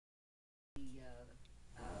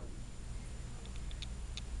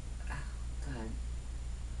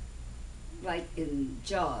like in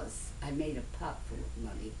Jaws, I made a pot full of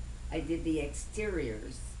money. I did the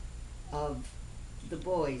exteriors of the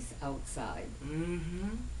boys outside. Mm-hmm.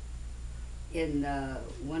 In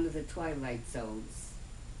one of the Twilight Zones,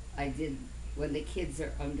 I did when the kids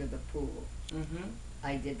are under the pool. Mm-hmm.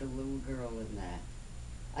 I did the little girl in that.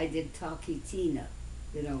 I did Talkie Tina,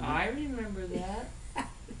 you know. I remember that.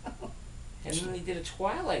 And then they did a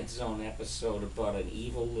Twilight Zone episode about an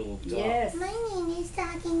evil little dog. Yes. My name is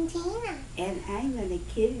Talking Tina. And I'm gonna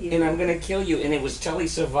kill you. And I'm gonna kill you. And it was Telly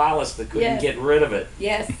Savalas that couldn't Yes. get rid of it.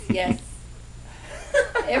 Yes, yes.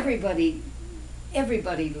 everybody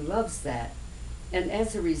loves that. And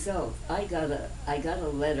as a result, I got a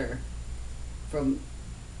letter from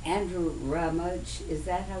Andrew Ramage. Is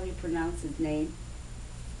that how you pronounce his name?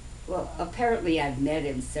 Well, apparently I've met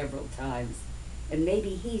him several times, and maybe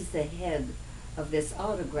he's the head of this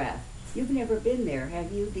autograph. You've never been there,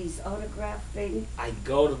 have you? These autograph things? I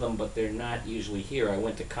go to them, but they're not usually here. I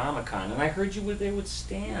went to Comic-Con, and I heard you were there with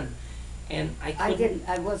Stan. And I couldn't...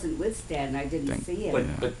 I wasn't with Stan. I didn't see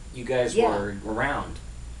him. But you guys Yeah. were around.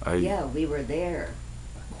 Yeah, we were there.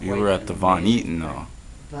 You were at the Von Eaton, though.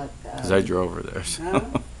 But, Because I drove over there. So.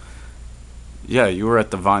 huh? Yeah, you were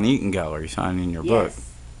at the Von Eaton Gallery signing your book. Yes.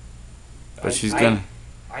 But she's gonna...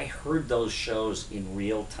 I heard those shows in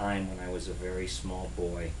real time when I was a very small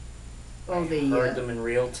boy. Oh, I heard them in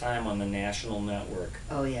real time on the national network.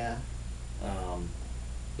 Oh, yeah.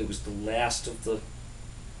 It was the last of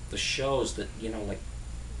the shows that, you know, like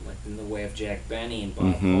in the way of Jack Benny and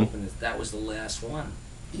Bob Hope, and that was the last one.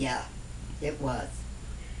 Yeah, it was.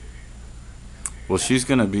 Well, she's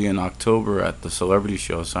going to be in October at the Celebrity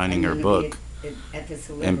Show signing her I'm gonna be book at the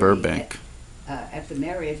celebrity in Burbank. At the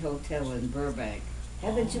Marriott Hotel in Burbank.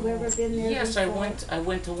 Haven't you ever been there? Yes, before? I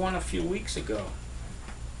went to one a few weeks ago.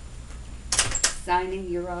 Signing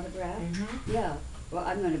your autograph? Mm-hmm. Yeah. Well,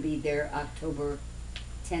 I'm going to be there October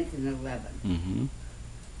 10th and 11th. Mm-hmm.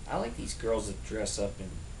 I like these girls that dress up in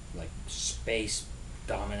like space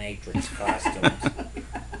dominatrix costumes,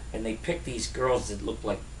 and they pick these girls that look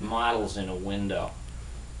like models in a window,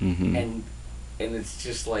 Mm-hmm. and it's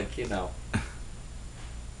just like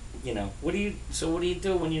what do you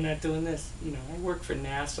do when you're not doing this? I work for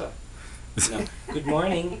NASA. Good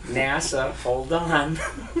morning, NASA. Hold on.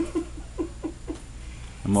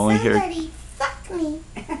 I'm only here. Somebody fuck me.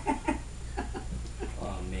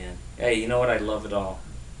 Oh man. Hey, you know what? I love it all.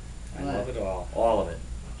 I What? love it all of it.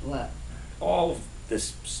 What? All of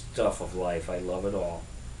this stuff of life. I love it all.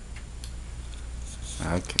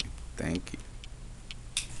 Okay, thank you.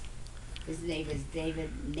 His name is David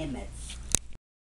Nimitz.